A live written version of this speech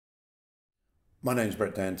My name's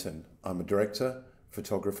Danton. I'm a director,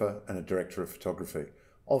 photographer, and a director of photography.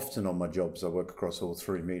 Often on my jobs, I work across all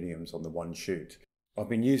three mediums on the one shoot. I've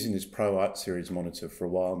been using this ProArt series monitor for a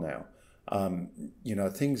while now.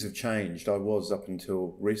 Things have changed. I was up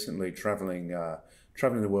until recently traveling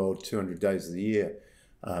the world 200 days of the year,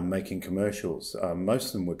 making commercials. Most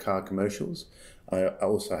of them were car commercials. I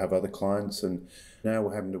also have other clients, and now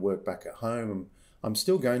we're having to work back at home. I'm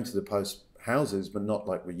still going to the post houses, but not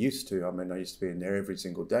like we used to. I used to be in there every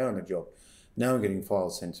single day on a job. Now I'm getting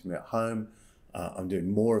files sent to me at home. I'm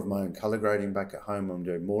doing more of my own color grading back at home. I'm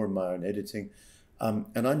doing more of my own editing.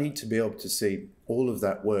 And I need to be able to see all of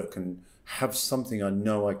that work and have something I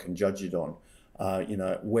know I can judge it on.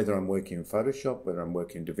 Whether I'm working in Photoshop, whether I'm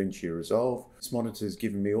working in DaVinci Resolve. This monitor is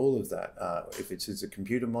giving me all of that. If it's a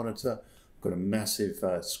computer monitor, I've got a massive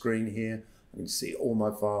screen here. I can see all my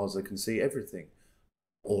files. I can see everything.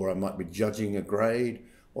 Or I might be judging a grade,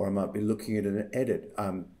 or I might be looking at an edit,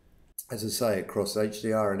 as I say, across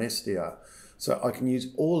HDR and SDR. So I can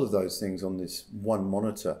use all of those things on this one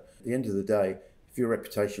monitor. At the end of the day, if your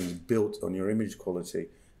reputation is built on your image quality,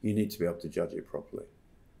 you need to be able to judge it properly.